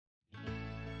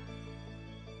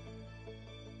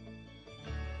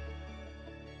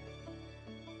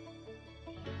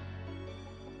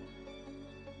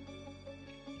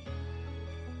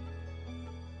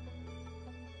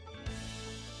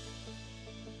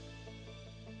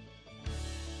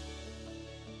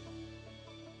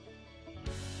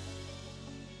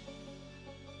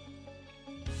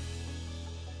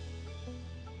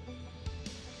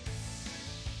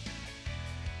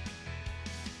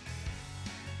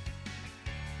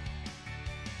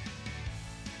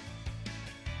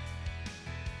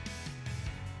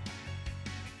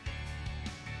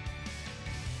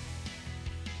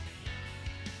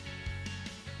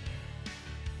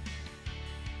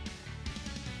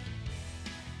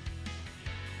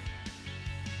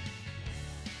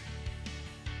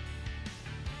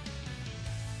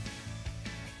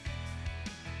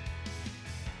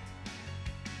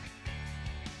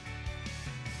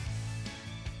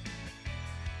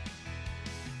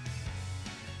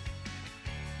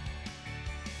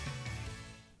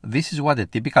this is what a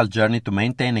typical journey to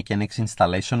maintain a KNX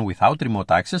installation without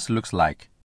remote access looks like.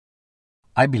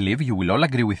 I believe you will all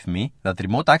agree with me that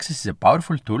remote access is a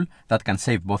powerful tool that can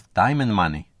save both time and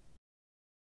money.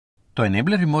 To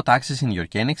enable remote access in your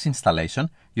KNX installation,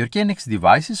 your KNX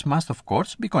devices must of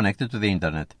course be connected to the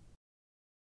internet.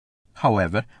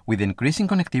 However, with the increasing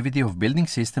connectivity of building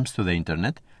systems to the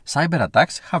internet, cyber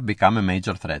attacks have become a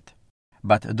major threat.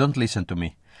 But don't listen to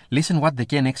me. Listen what the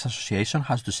KNX Association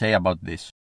has to say about this.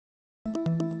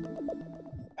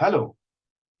 Hello,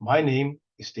 my name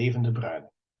is Steven de Bruyne.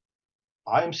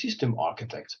 I am System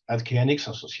Architect at KNX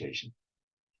Association,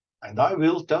 and I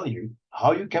will tell you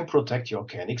how you can protect your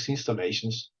KNX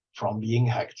installations from being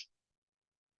hacked.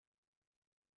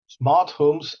 Smart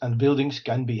homes and buildings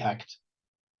can be hacked.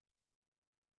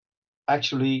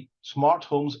 Actually, smart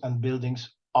homes and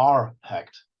buildings are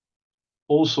hacked.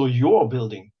 Also, your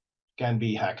building can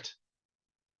be hacked.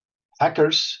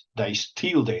 Hackers, they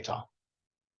steal data.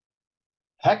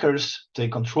 Hackers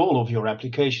take control of your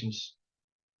applications.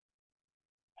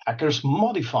 Hackers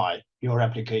modify your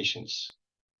applications.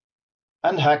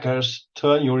 And hackers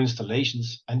turn your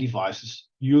installations and devices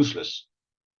useless.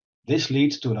 This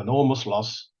leads to an enormous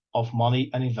loss of money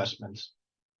and investment.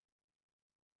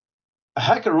 A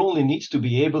hacker only needs to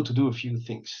be able to do a few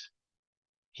things.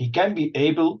 He can be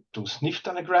able to sniff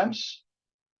telegrams,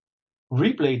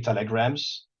 replay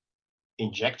telegrams,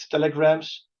 inject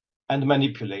telegrams, and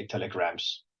manipulate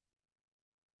telegrams.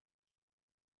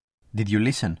 Did you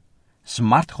listen?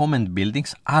 Smart home and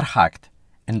buildings are hacked,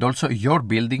 and also your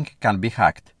building can be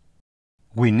hacked.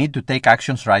 We need to take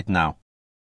actions right now.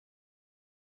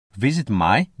 Visit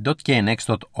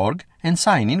my.knx.org and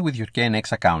sign in with your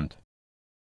KNX account.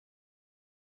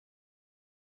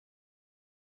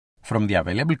 From the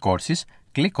available courses,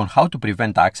 click on How to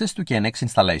prevent access to KNX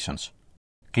installations.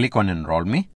 Click on Enroll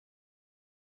Me.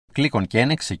 Click on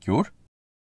KNX Secure.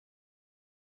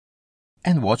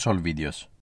 And watch all videos.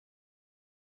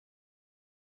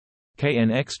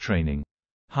 KNX Training.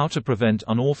 How to prevent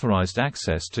unauthorized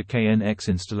access to KNX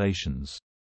installations.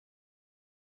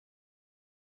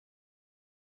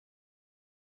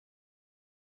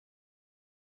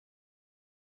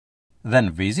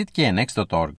 Then visit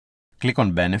knx.org. Click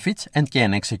on Benefits and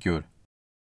KNX Secure.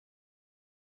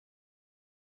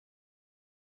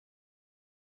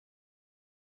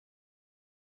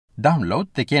 Download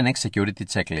the KNX Security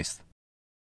checklist.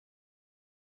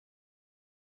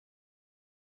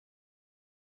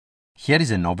 Here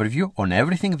is an overview on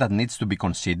everything that needs to be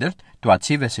considered to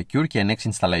achieve a secure KNX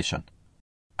installation.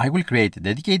 I will create a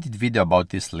dedicated video about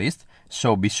this list,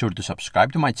 so be sure to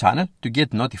subscribe to my channel to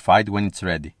get notified when it's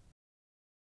ready.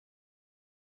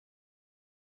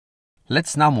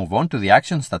 Let's now move on to the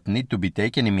actions that need to be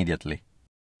taken immediately.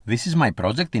 This is my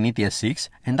project in ETS6,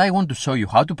 and I want to show you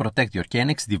how to protect your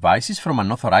KNX devices from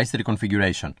unauthorized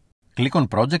reconfiguration. Click on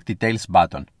Project Details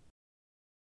button.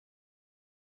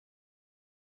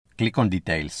 Click on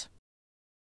Details.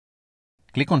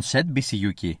 Click on Set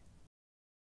BCU key.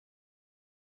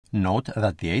 Note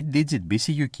that the 8-digit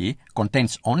BCU key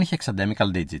contains only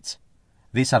hexadecimal digits.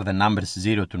 These are the numbers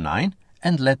 0 to 9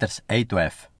 and letters A to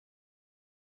F.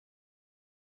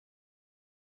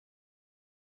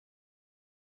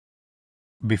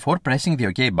 Before pressing the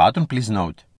OK button, please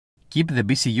note: keep the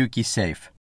BCU key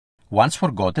safe. Once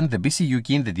forgotten, the BCU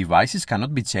key in the devices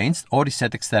cannot be changed or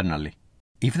reset externally.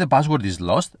 If the password is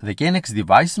lost, the KNX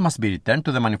devices must be returned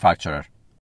to the manufacturer.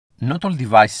 Not all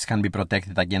devices can be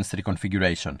protected against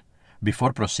reconfiguration.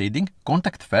 Before proceeding,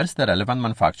 contact first the relevant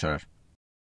manufacturer.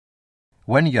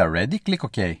 When you are ready, click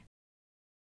OK.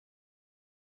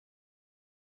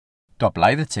 To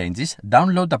apply the changes,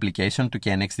 download the application to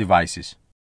KNX devices.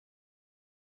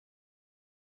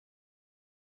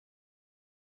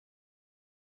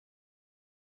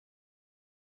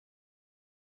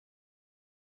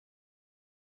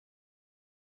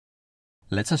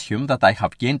 Let's assume that I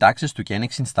have gained access to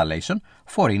KNX installation,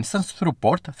 for instance through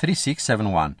port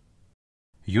 3671.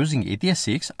 Using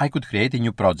ETS6, I could create a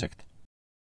new project.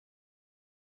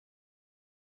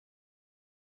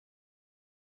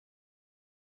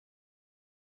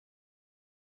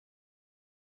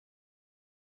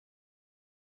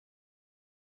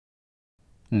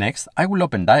 Next, I will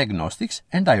open Diagnostics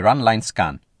and I run line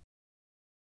scan.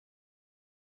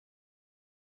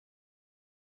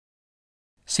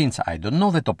 Since I don't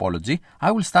know the topology,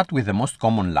 I will start with the most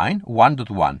common line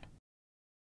 1.1.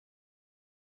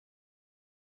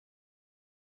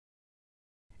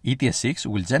 ETS6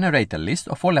 will generate a list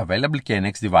of all available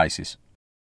KNX devices.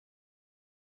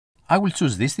 I will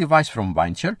choose this device from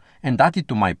Vineshare and add it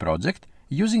to my project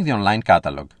using the online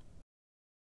catalog.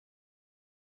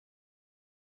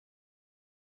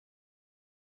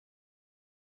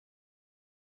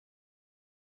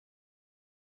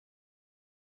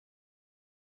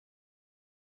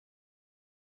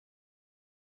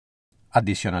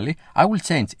 Additionally, I will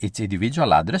change its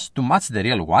individual address to match the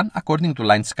real one according to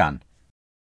line scan.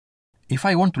 If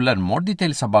I want to learn more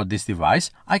details about this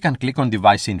device, I can click on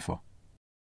Device Info.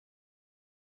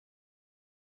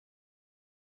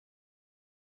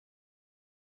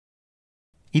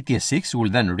 ETS6 will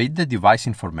then read the device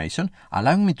information,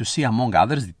 allowing me to see, among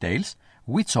others details,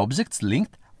 which objects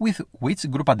linked with which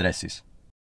group addresses.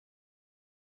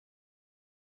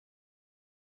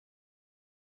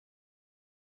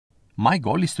 My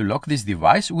goal is to lock this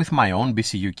device with my own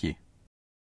BCU key.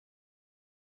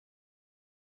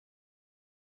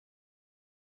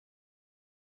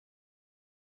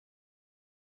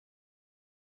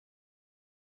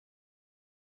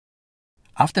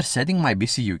 After setting my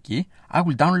BCU key, I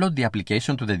will download the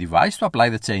application to the device to apply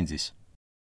the changes.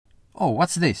 Oh,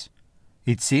 what's this?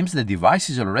 It seems the device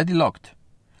is already locked.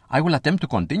 I will attempt to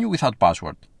continue without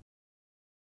password.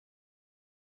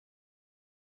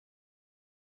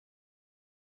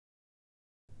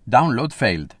 Download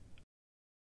failed.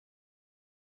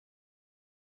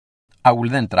 I will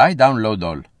then try download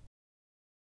all.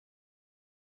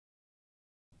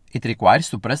 It requires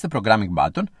to press the programming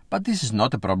button, but this is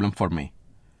not a problem for me.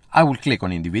 I will click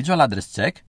on individual address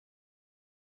check,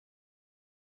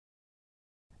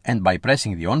 and by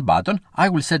pressing the on button, I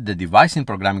will set the device in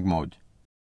programming mode.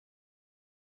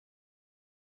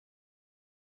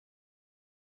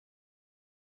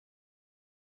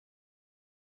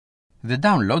 The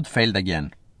download failed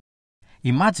again.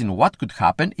 Imagine what could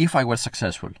happen if I were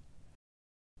successful.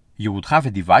 You would have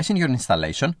a device in your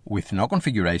installation with no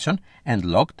configuration and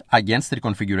locked against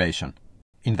reconfiguration.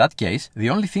 In that case,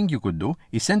 the only thing you could do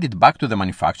is send it back to the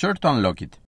manufacturer to unlock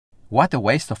it. What a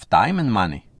waste of time and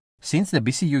money. Since the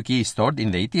BCU key is stored in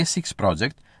the ETS6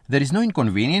 project, there is no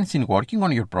inconvenience in working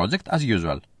on your project as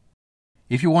usual.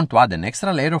 If you want to add an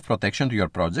extra layer of protection to your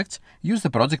projects, use the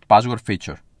project password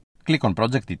feature. Click on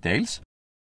Project Details,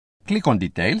 click on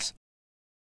Details,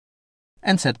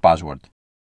 and set password.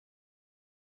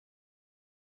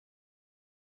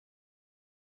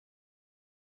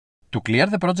 To clear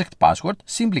the project password,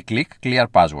 simply click Clear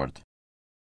Password.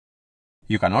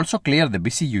 You can also clear the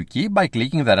BCU key by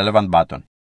clicking the relevant button.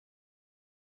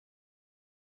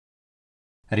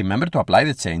 Remember to apply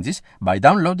the changes by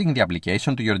downloading the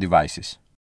application to your devices.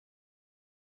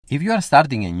 If you are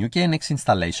starting a new KNX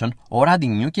installation or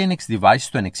adding new KNX device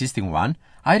to an existing one,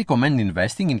 I recommend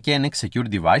investing in KNX Secure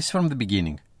device from the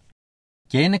beginning.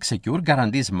 KNX Secure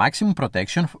guarantees maximum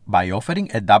protection by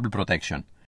offering a double protection.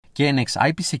 KNX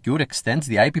IP Secure extends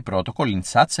the IP protocol in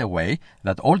such a way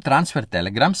that all transfer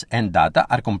telegrams and data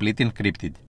are completely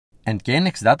encrypted. And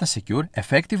KNX Data Secure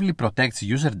effectively protects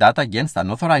user data against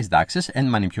unauthorized access and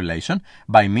manipulation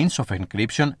by means of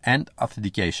encryption and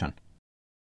authentication.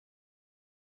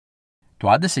 To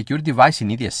add a secure device in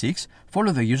ETS6,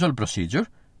 follow the usual procedure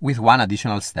with one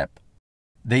additional step.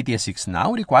 The ETS6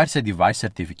 now requires a device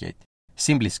certificate.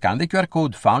 Simply scan the QR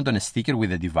code found on a sticker with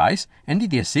the device and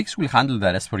ETS6 will handle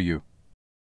the rest for you.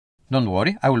 Don't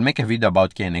worry, I will make a video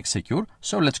about KNX Secure,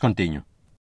 so let's continue.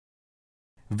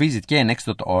 Visit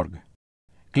KNX.org.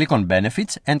 Click on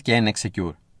Benefits and KNX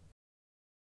Secure.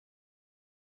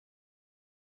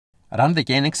 Run the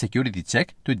KNX Security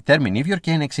check to determine if your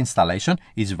KNX installation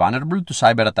is vulnerable to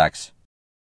cyber attacks.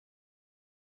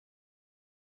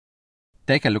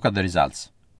 Take a look at the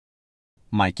results.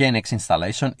 My KNX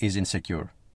installation is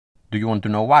insecure. Do you want to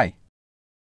know why?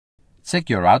 Check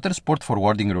your router's port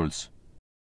forwarding rules.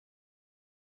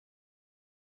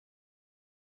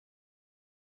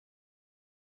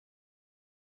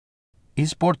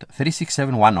 Is port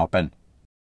 3671 open?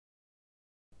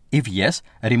 If yes,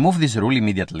 remove this rule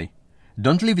immediately.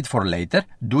 Don't leave it for later,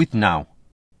 do it now.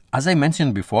 As I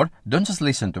mentioned before, don't just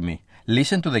listen to me,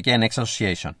 listen to the KNX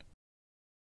Association.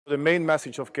 The main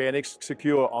message of KNX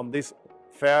Secure on this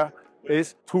fair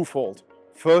is twofold.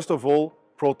 First of all,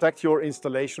 protect your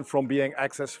installation from being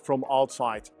accessed from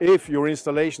outside. If your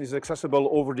installation is accessible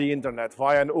over the internet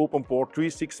via an open port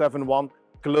 3671,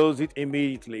 close it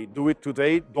immediately. Do it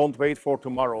today, don't wait for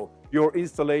tomorrow. Your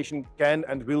installation can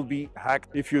and will be hacked.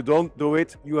 If you don't do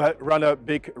it, you run a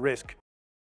big risk.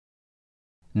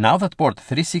 Now that port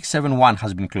 3671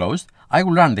 has been closed, I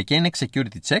will run the KNX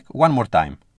Security check one more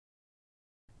time.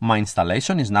 My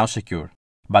installation is now secure,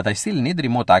 but I still need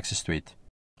remote access to it.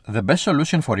 The best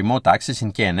solution for remote access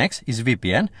in KNX is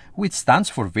VPN, which stands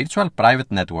for Virtual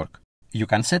Private Network. You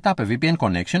can set up a VPN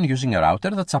connection using a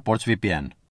router that supports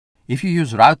VPN. If you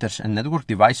use routers and network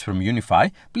devices from Unify,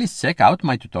 please check out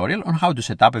my tutorial on how to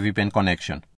set up a VPN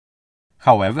connection.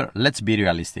 However, let's be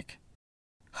realistic.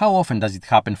 How often does it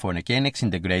happen for a KNX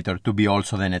integrator to be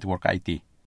also the network IT?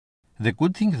 The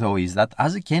good thing though is that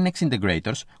as a KNX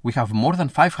integrators, we have more than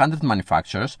 500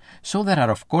 manufacturers, so there are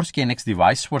of course KNX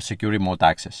devices for secure remote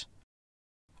access.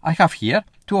 I have here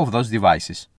 2 of those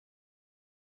devices.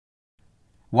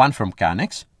 One from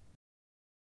KNX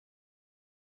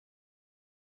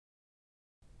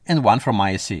and one from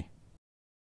ISE.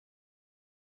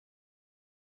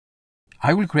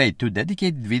 I will create 2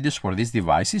 dedicated videos for these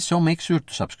devices, so make sure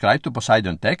to subscribe to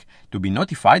Poseidwn Tech to be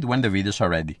notified when the videos are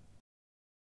ready.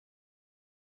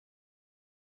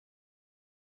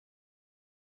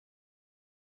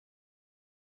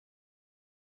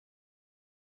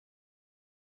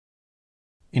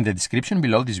 In the description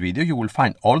below this video you will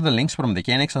find all the links from the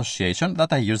KNX Association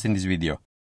that I used in this video.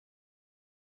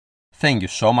 Thank you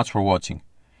so much for watching.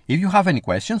 If you have any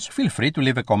questions, feel free to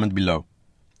leave a comment below.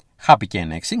 Happy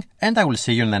KNXing, and I will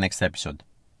see you in the next episode.